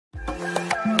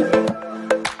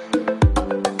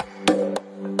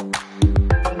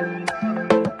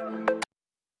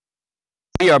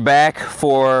are back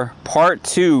for part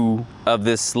 2 of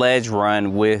this Sledge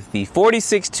run with the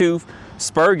 46 tooth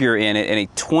spur gear in it and a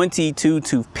 22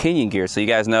 tooth pinion gear. So you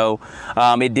guys know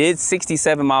it did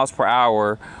 67 miles per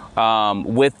hour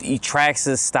with the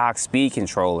Traxxas stock speed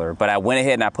controller, but I went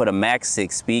ahead and I put a max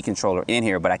 6 speed controller in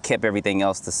here, but I kept everything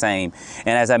else the same.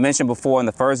 And as I mentioned before in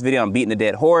the first video, I'm beating a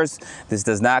dead horse. This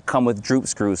does not come with droop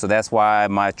screws, so that's why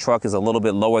my truck is a little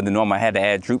bit lower than normal. I had to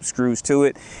add droop screws to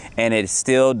it, and it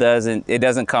still doesn't,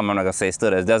 come, I'm not gonna say it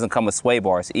still does, it doesn't come with sway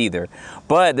bars either.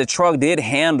 But the truck did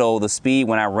handle the speed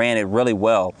when I ran it really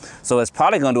well, so it's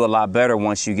probably gonna do a lot better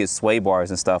once you get sway bars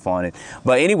and stuff on it.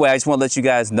 But anyway, I just want to let you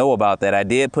guys know about that. I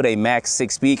did put a max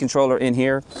 6 speed controller in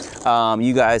here.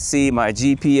 You guys see my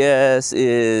GPS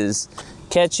is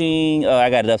catching,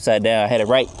 I got it upside down, I had it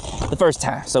right the first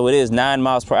time, so it is 9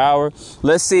 miles per hour.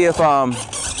 Let's see if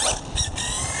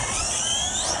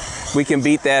we can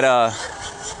beat that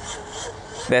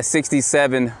that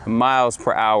 67 miles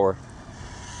per hour.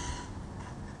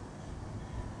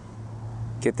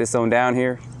 Get this on down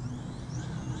here.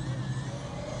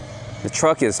 The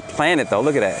truck is planted though,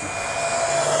 look at that.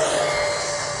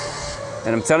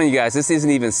 And I'm telling you guys, this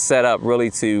isn't even set up really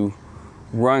to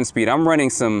run speed. I'm running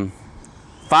some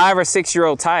 5 or 6 year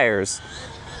old tires.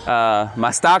 My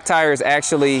stock tires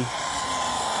actually,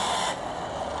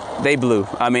 they blew.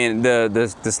 I mean,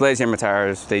 the Sledgehammer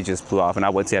tires, they just blew off, and I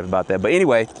wasn't too happy about that. But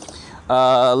anyway,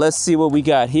 let's see what we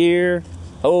got here.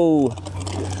 Oh,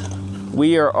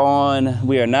 we are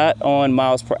not on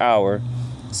miles per hour.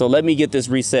 So let me get this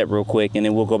reset real quick, and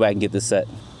then we'll go back and get this set.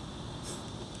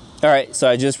 All right, so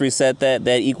I just reset that.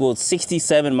 That equals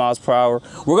 67 miles per hour.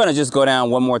 We're gonna just go down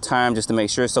one more time just to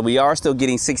make sure. So we are still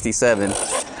getting 67.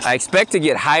 I expect to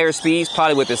get higher speeds,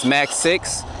 probably with this max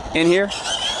 6 in here.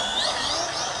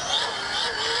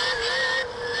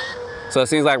 So it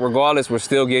seems like regardless, we're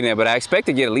still getting it, but I expect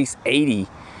to get at least 80.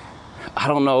 I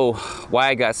don't know why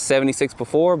I got 76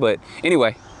 before, but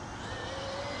anyway.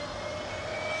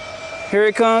 Here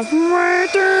it comes. Right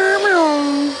there.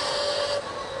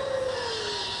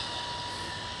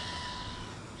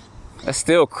 That's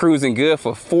still cruising good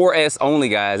for 4S only,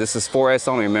 guys. This is 4S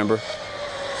only, remember?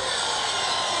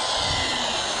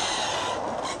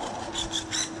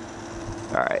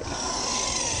 All right.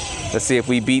 Let's see if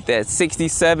we beat that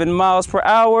 67 miles per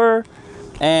hour.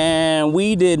 And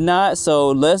we did not,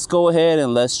 so let's go ahead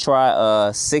and let's try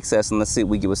 6S and let's see what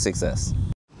we get with 6S.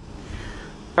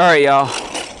 All right, y'all.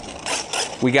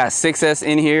 We got 6S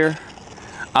in here.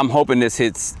 I'm hoping this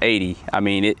hits 80. I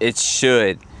mean, it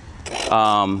should.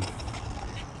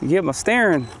 Get my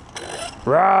steering.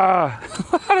 Rah!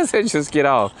 How does it just get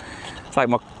off? It's like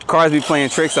my cars be playing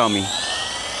tricks on me.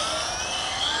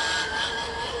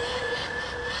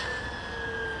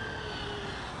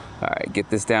 All right,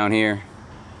 get this down here.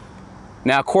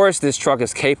 Now, of course, this truck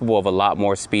is capable of a lot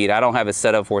more speed. I don't have it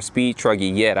set up for a speed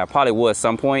trucky yet. I probably will at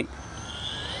some point.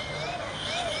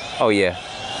 Oh yeah,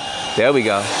 there we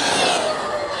go.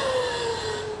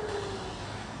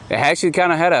 It actually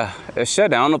kind of had a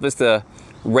shutdown. I don't know if it's the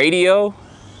radio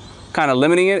kind of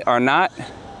limiting it or not.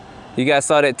 You guys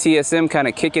saw that TSM kind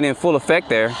of kicking in full effect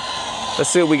there. Let's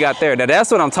see what we got there. Now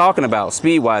that's what I'm talking about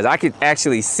speed wise. I could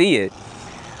actually see it.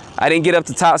 I didn't get up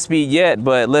to top speed yet,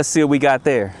 but let's see what we got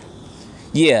there.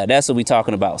 Yeah, that's what we're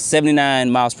talking about, 79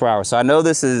 miles per hour. So I know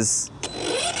this is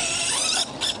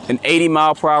an 80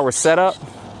 mile per hour setup.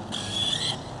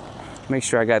 Make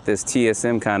sure I got this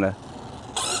TSM kind of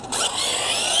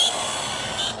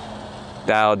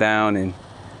dialed down and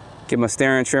get my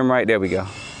steering trim right. There we go.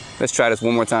 Let's try this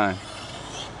one more time.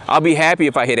 I'll be happy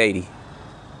if I hit 80.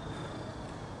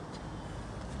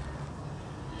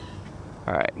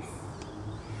 All right.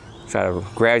 Try to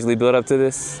gradually build up to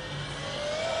this.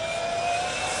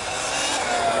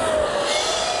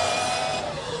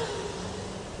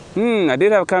 I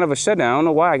did have kind of a shutdown. I don't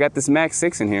know why I got this max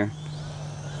 6 in here.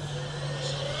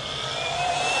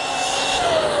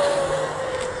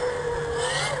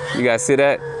 You guys see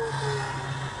that?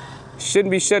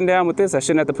 Shouldn't be shutting down with this. I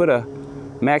shouldn't have to put a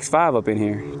max 5 up in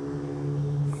here.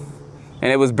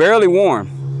 And it was barely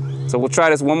warm. So we'll try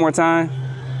this one more time.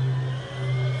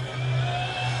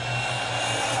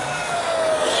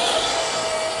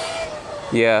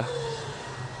 Yeah.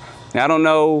 Now I don't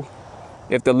know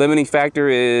if the limiting factor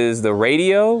is the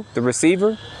radio, the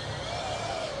receiver,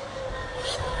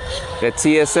 that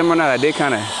TSM or not. I did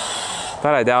kind of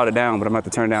thought I dialed it down, but I'm going to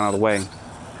have to turn it down all the way.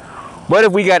 But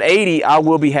if we got 80, I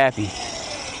will be happy.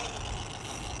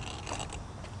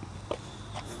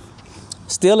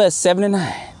 Still at 79.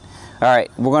 All right,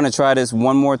 we're gonna try this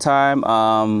one more time.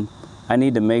 I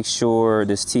need to make sure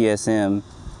this TSM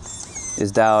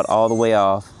is dialed all the way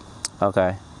off.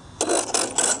 Okay.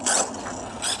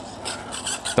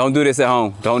 Don't do this at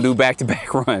home. Don't do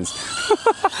back-to-back runs.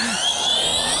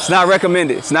 It's not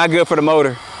recommended. It's not good for the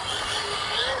motor.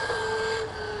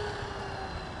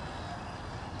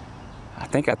 I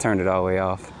think I turned it all the way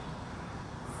off.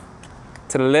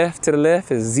 To the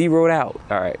left is zeroed out.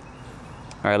 All right,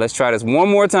 let's try this one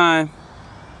more time.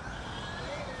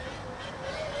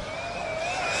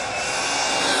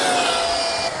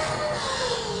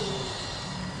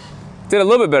 Did a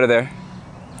little bit better there.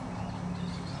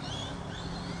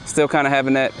 Still kind of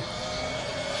having that.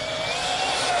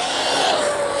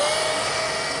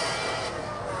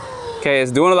 Okay, it's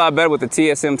doing a lot better with the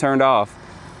TSM turned off.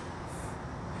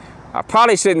 I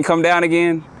probably shouldn't come down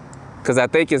again because I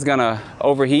think it's gonna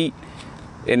overheat,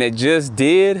 and it just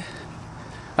did.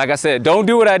 Like I said, don't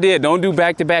do what I did. Don't do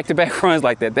back-to-back runs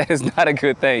like that. That is not a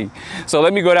good thing. So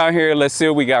let me go down here and let's see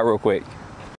what we got real quick.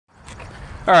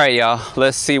 All right, y'all,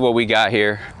 let's see what we got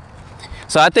here.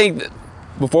 So I think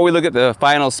before we look at the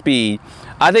final speed,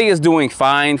 I think it's doing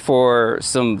fine for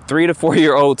some 3 to 4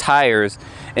 year old tires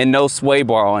and no sway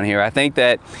bar on here. I think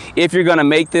that if you're gonna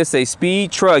make this a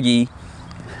speed truggy,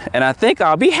 and I think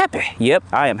I'll be happy. Yep,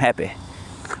 I am happy.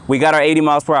 We got our 80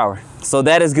 miles per hour, so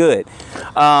that is good.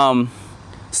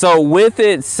 So with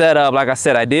it set up, like I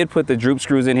said, I did put the droop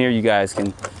screws in here. You guys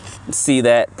can see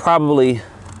that. Probably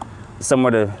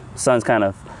somewhere the sun's kind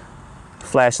of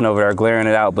flashing over there, glaring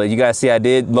it out, but you guys see I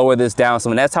did lower this down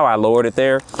some, and that's how I lowered it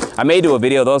there. I may do a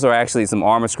video. Those are actually some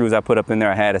armor screws I put up in there.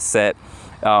 I had a set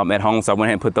at home, so I went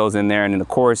ahead and put those in there. And then of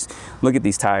course, look at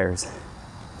these tires.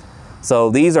 So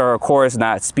these are of course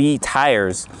not speed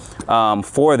tires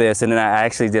for this, and then I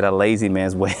actually did a lazy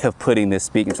man's way of putting this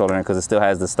speed controller in because it still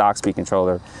has the stock speed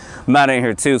controller mounted in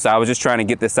here too. So I was just trying to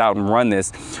get this out and run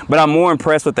this, but I'm more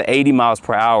impressed with the 80 miles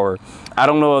per hour. I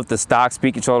don't know if the stock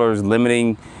speed controller is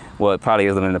limiting, well, it probably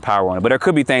is limiting the power on it, but there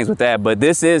could be things with that. But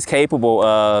this is capable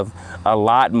of a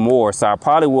lot more, so I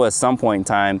probably will at some point in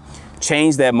time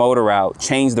change that motor out,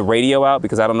 change the radio out,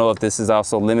 because I don't know if this is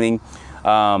also limiting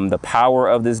the power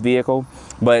of this vehicle.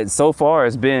 But so far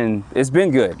it's been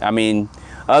good. I mean,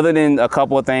 other than a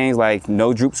couple of things like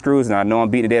no droop screws, and I know I'm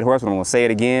beating a dead horse, but I'm gonna say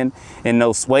it again, and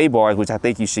no sway bars, which I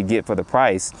think you should get for the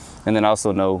price, and then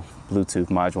also no Bluetooth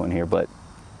module in here. But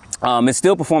it's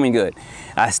still performing good.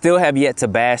 I still have yet to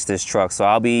bash this truck, so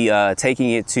I'll be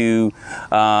taking it to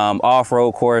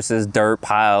off-road courses, dirt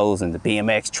piles, and the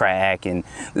BMX track, and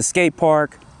the skate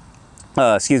park.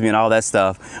 Excuse me, and all that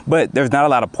stuff. But there's not a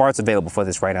lot of parts available for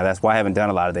this right now. That's why I haven't done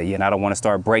a lot of that yet. And I don't want to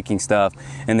start breaking stuff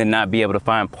and then not be able to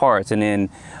find parts. And then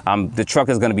the truck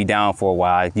is going to be down for a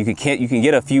while. You can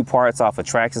get a few parts off of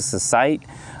Traxxas' site.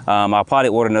 I'll probably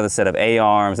order another set of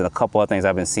A-arms and a couple of things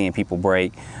I've been seeing people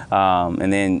break,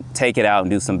 and then take it out and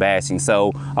do some bashing.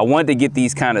 So I wanted to get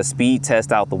these kind of speed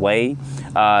tests out the way,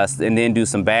 and then do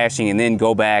some bashing, and then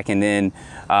go back and then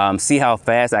see how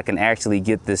fast I can actually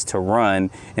get this to run.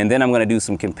 And then I'm going to do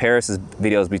some comparisons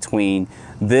videos between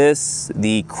this,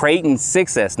 the Creighton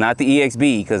 6S, not the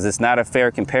EXB, because it's not a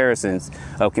fair comparison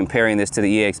of comparing this to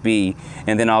the EXB,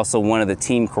 and then also one of the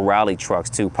Team Corrali trucks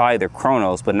too, probably the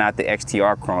Chronos, but not the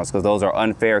XTR Chronos, because those are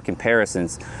unfair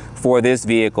comparisons for this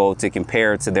vehicle to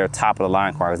compare to their top of the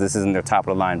line car, because this isn't their top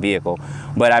of the line vehicle.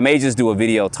 But I may just do a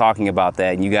video talking about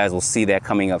that, and you guys will see that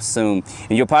coming up soon.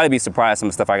 And you'll probably be surprised some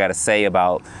of the stuff I got to say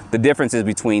about the differences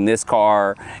between this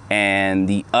car and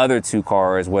the other two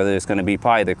cars, whether it's going to be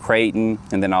probably the Creighton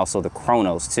and then also the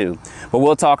Chronos too. But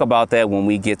we'll talk about that when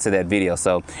we get to that video.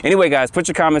 So anyway, guys, put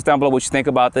your comments down below what you think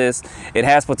about this. It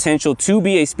has potential to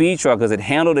be a speed truck because it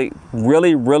handled it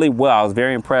really, really well. I was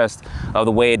very impressed of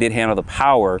the way it did handle the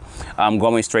power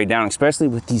going straight down, especially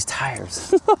with these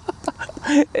tires.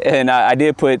 And I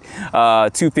did put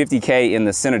 250K in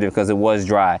the center diff because it was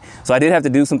dry. So I did have to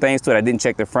do some things to it. I didn't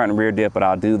check the front and rear diff, but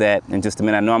I'll do that in just a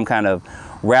minute. I know I'm kind of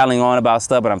rattling on about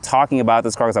stuff, but I'm talking about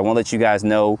this car because I want to let you guys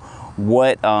know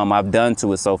what I've done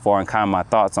to it so far and kind of my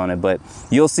thoughts on it. But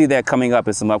you'll see that coming up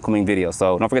in some upcoming videos.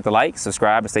 So don't forget to like,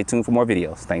 subscribe, and stay tuned for more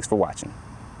videos. Thanks for watching.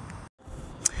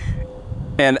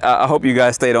 And I hope you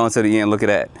guys stayed on to the end. Look at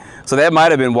that. So that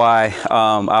might have been why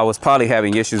I was probably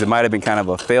having issues. It might have been kind of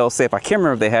a fail safe. I can't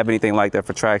remember if they have anything like that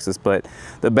for Traxxas, but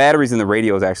the batteries in the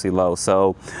radio is actually low.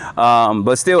 So,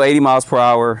 but still 80 miles per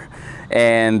hour.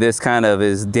 And this kind of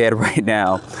is dead right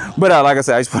now. But like I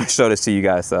said, I just want to show this to you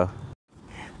guys. So, all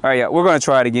right, yeah, we're going to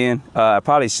try it again. I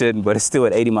probably shouldn't, but it's still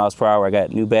at 80 miles per hour. I got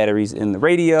new batteries in the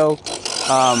radio.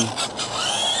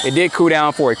 It did cool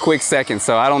down for a quick second,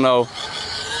 so I don't know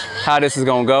how this is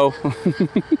gonna go.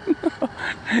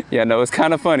 Yeah, no, it's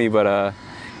kind of funny, but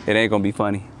it ain't gonna be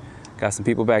funny. Got some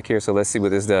people back here, so let's see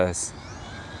what this does.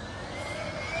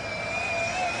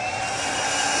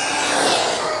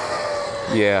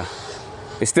 Yeah,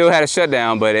 It still had a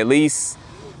shutdown, but at least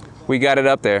we got it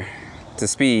up there to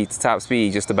speed, to top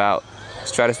speed, just about.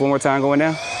 Let's try this one more time going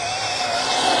down.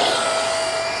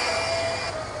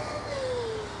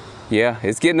 Yeah,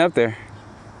 it's getting up there.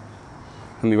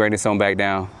 Let me bring this on back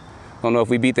down. I don't know if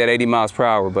we beat that 80 miles per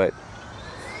hour, but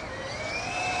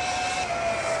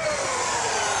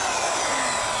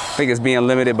I think it's being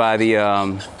limited by the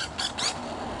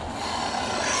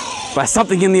by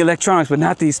something in the electronics, but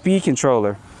not the speed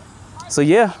controller. So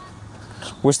yeah,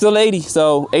 we're still 80.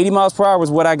 So 80 miles per hour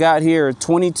is what I got here.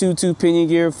 22 tooth pinion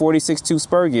gear, 46 tooth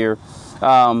spur gear.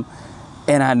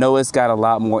 And I know it's got a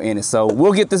lot more in it. So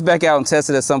we'll get this back out and test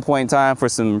it at some point in time for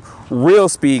some real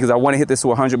speed, because I want to hit this to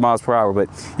 100 miles per hour. But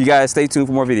you guys stay tuned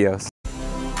for more videos.